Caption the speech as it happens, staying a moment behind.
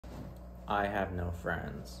I have no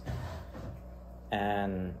friends.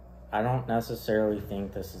 And I don't necessarily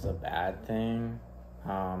think this is a bad thing.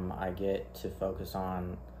 I get to focus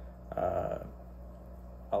on a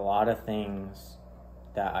lot of things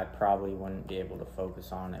that I probably wouldn't be able to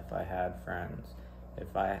focus on if I had friends.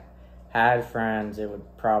 If I had friends, it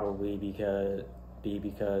would probably be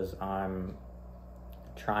because I'm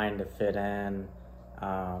trying to fit in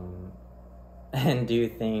and do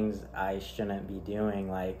things I shouldn't be doing,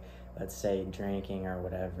 like, let's say, drinking or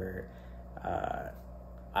whatever.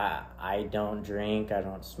 I don't drink, I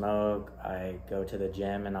don't smoke, I go to the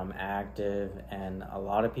gym and I'm active, and a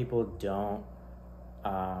lot of people don't,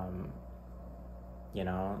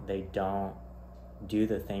 they don't do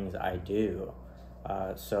the things I do.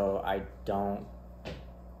 So I don't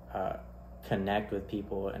connect with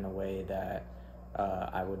people in a way that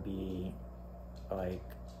I would be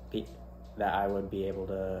that I would be able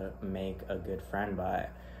to make a good friend by.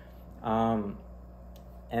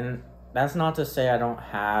 And that's not to say I don't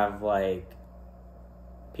have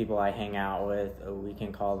people I hang out with. We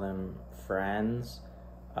can call them friends,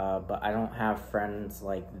 but I don't have friends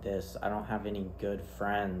like this. I don't have any good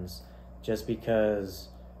friends just because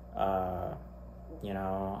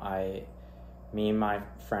me and my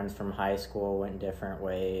friends from high school went different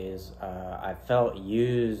ways. I felt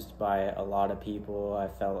used by a lot of people. I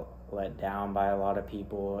felt let down by a lot of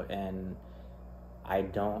people, and I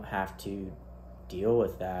don't have to deal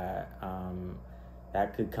with that.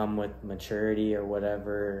 That could come with maturity or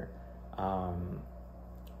whatever.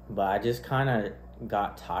 But I just kind of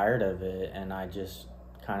got tired of it, and I just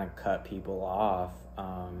kind of cut people off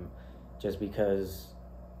just because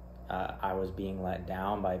I was being let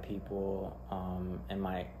down by people in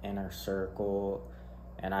my inner circle,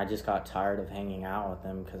 and I just got tired of hanging out with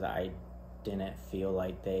them because I didn't feel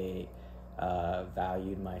like they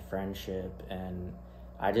valued my friendship. And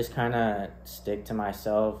I just kind of stick to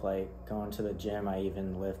myself, like going to the gym. I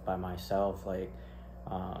even lift by myself,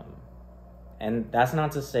 and that's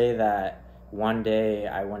not to say that one day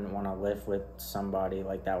I wouldn't want to lift with somebody.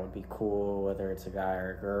 Like, that would be cool, whether it's a guy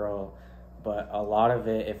or a girl. But a lot of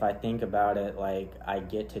it, if I think about it, I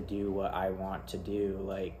get to do what I want to do.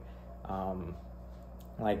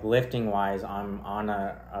 Like lifting wise, I'm on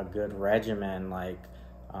a good regimen,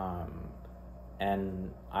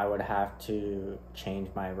 and I would have to change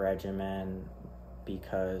my regimen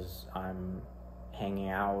because I'm hanging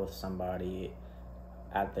out with somebody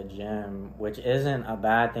at the gym, which isn't a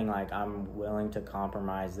bad thing. I'm willing to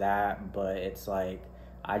compromise that, but it's I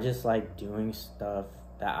just like doing stuff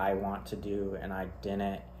that I want to do, and I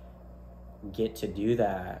didn't get to do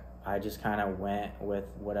that. I just kind of went with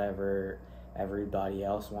whatever everybody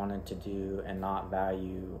else wanted to do and not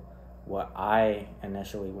value what I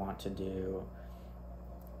initially want to do.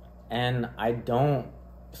 And I don't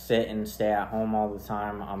sit and stay at home all the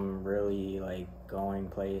time. I'm really going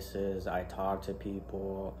places. I talk to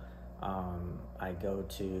people. I go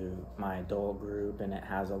to my adult group, and it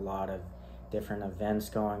has a lot of different events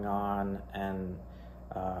going on, and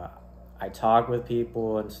I talk with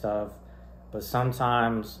people and stuff. But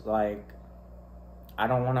sometimes I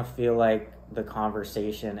don't want to feel like the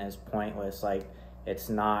conversation is pointless, it's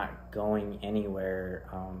not going anywhere.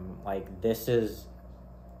 This is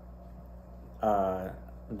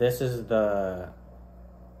the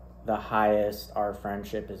highest our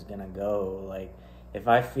friendship is gonna go. If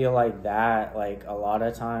I feel like that, a lot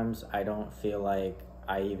of times I don't feel like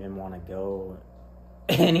I even want to go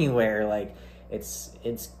anywhere.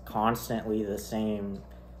 It's constantly the same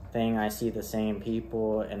thing. I see the same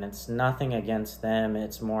people, and it's nothing against them.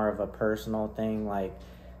 It's more of a personal thing.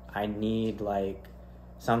 I need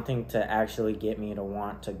something to actually get me to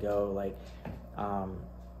want to go,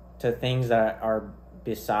 to things that are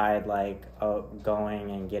beside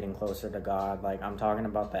going and getting closer to God. I'm talking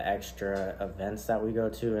about the extra events that we go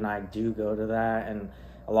to, and I do go to that, and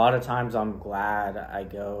a lot of times I'm glad I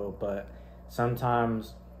go, but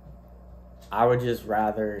sometimes I would just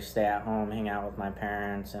rather stay at home, hang out with my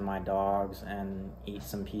parents and my dogs, and eat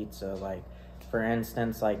some pizza. For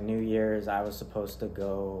instance, New Year's, I was supposed to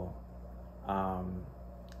go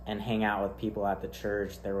and hang out with people at the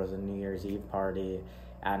church. There was a New Year's Eve party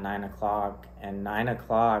at 9 o'clock, and 9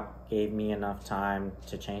 o'clock gave me enough time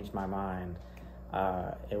to change my mind.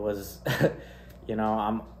 It was,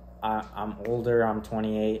 I'm older, I'm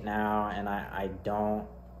 28 now, and I don't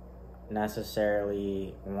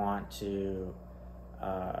necessarily want to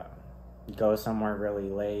go somewhere really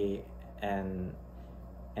late, and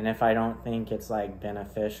if I don't think it's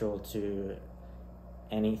beneficial to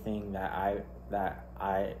anything that I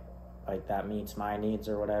that meets my needs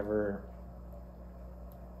or whatever,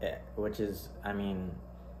 which is,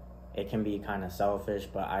 it can be kind of selfish,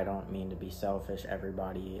 but I don't mean to be selfish.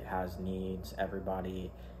 Everybody has needs.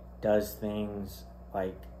 Everybody does things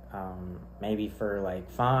like maybe for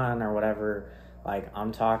like fun or whatever. Like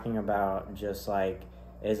I'm talking about just like,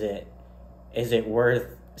 is it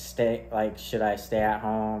worth should I stay at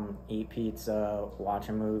home, eat pizza, watch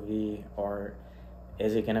a movie, or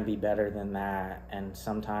is it gonna be better than that? And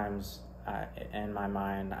sometimes in my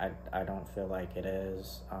mind I don't feel like it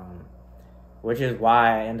is, which is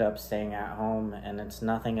why I end up staying at home. And it's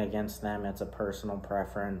nothing against them, it's a personal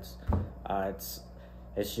preference. It's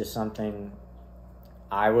just something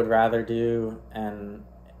I would rather do, and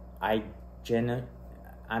I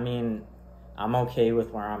mean, I'm okay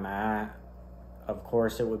with where I'm at. Of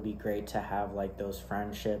course, it would be great to have like those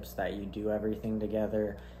friendships that you do everything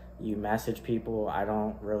together. You message people. I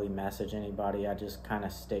don't really message anybody. I just kind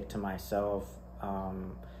of stick to myself.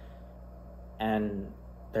 And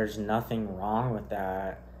there's nothing wrong with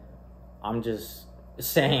that. I'm just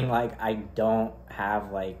saying, like, I don't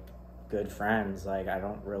have like good friends. Like, I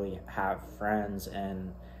don't really have friends,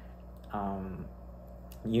 and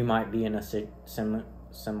you might be in a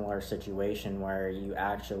similar situation where you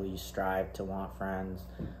actually strive to want friends,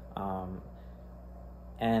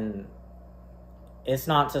 and it's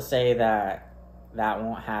not to say that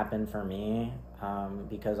won't happen for me,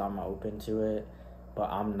 because I'm open to it, but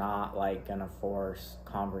I'm not like gonna force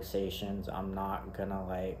conversations. I'm not gonna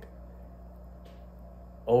like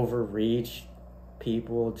overreach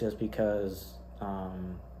people just because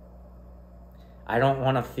I don't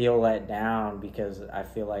want to feel let down, because I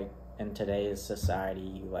feel like in today's society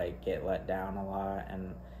you like get let down a lot,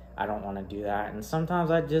 and I don't want to do that. And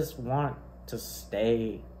sometimes I just want to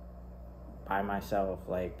stay by myself.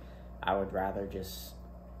 Like, I would rather just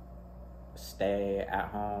stay at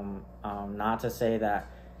home. Not to say that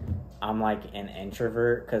I'm like an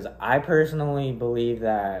introvert, because I personally believe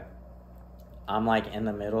that I'm like in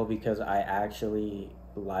the middle, because I actually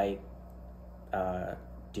like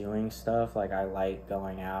doing stuff. Like, I like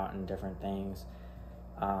going out and different things,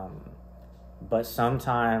 but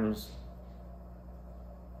sometimes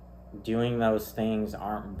doing those things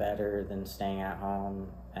aren't better than staying at home.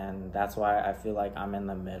 And that's why I feel like I'm in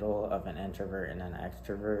the middle of an introvert and an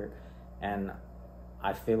extrovert, and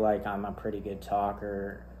I feel like I'm a pretty good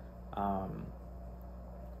talker,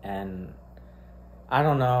 and I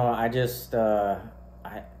don't know, I just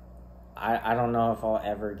I don't know if I'll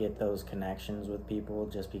ever get those connections with people,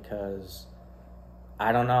 just because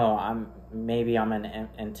I don't know, maybe I'm an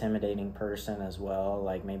intimidating person as well.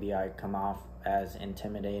 Like, maybe I come off as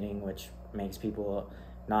intimidating, which makes people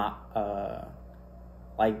not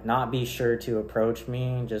be sure to approach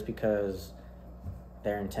me, just because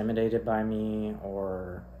they're intimidated by me,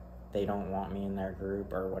 or they don't want me in their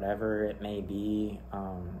group, or whatever it may be.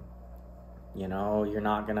 You're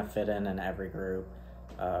not gonna fit in every group.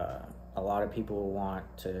 A lot of people want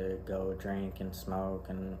to go drink and smoke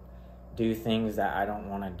and do things that I don't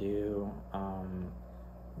want to do.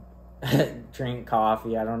 Drink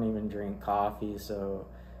coffee. I don't even drink coffee, so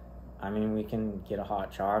I mean, we can get a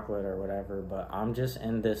hot chocolate or whatever, but I'm just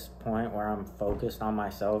in this point where I'm focused on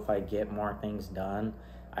myself. I get more things done.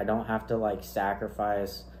 I don't have to like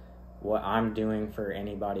sacrifice what I'm doing for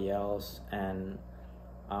anybody else. And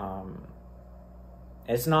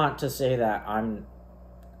it's not to say that I'm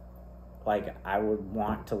like, I would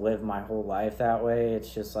want to live my whole life that way.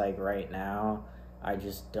 It's just like right now, I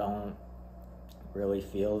just don't really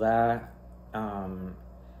feel that.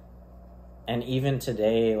 And even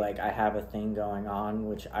today, like, I have a thing going on,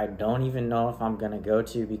 which I don't even know if I'm gonna go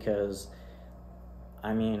to, because,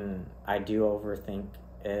 I mean, I do overthink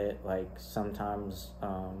it. Like, sometimes,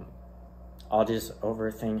 I'll just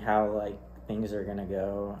overthink how, like, things are gonna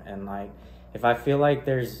go. And, like, if I feel like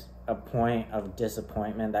there's a point of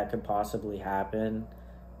disappointment that could possibly happen,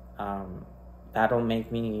 that'll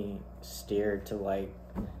make me steered to, like,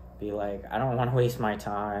 be like, I don't want to waste my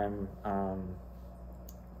time.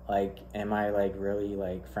 Like, am I like really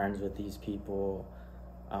like friends with these people?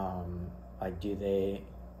 Like, do they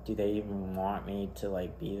even want me to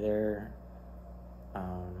like be there?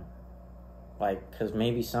 Like, cause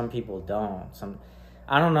maybe some people don't.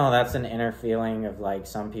 I don't know. That's an inner feeling of like,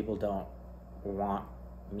 some people don't want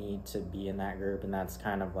me to be in that group, and that's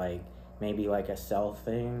kind of like maybe like a self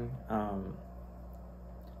thing.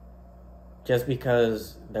 Just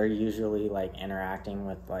because they're usually like interacting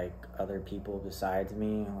with like other people besides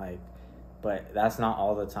me, like, but that's not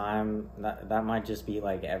all the time. That might just be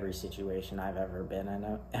like every situation I've ever been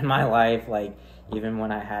in my life. Like, even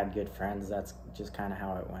when I had good friends, that's just kind of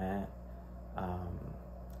how it went.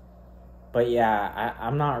 But yeah,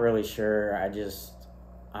 I'm not really sure.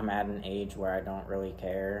 I'm at an age where I don't really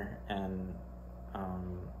care, and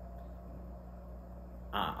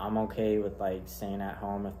I'm okay with like staying at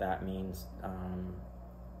home if that means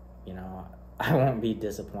you know, I won't be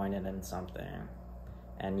disappointed in something.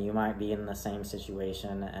 And you might be in the same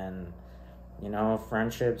situation, and you know,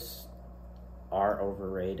 friendships are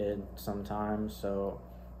overrated sometimes. So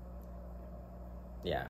yeah,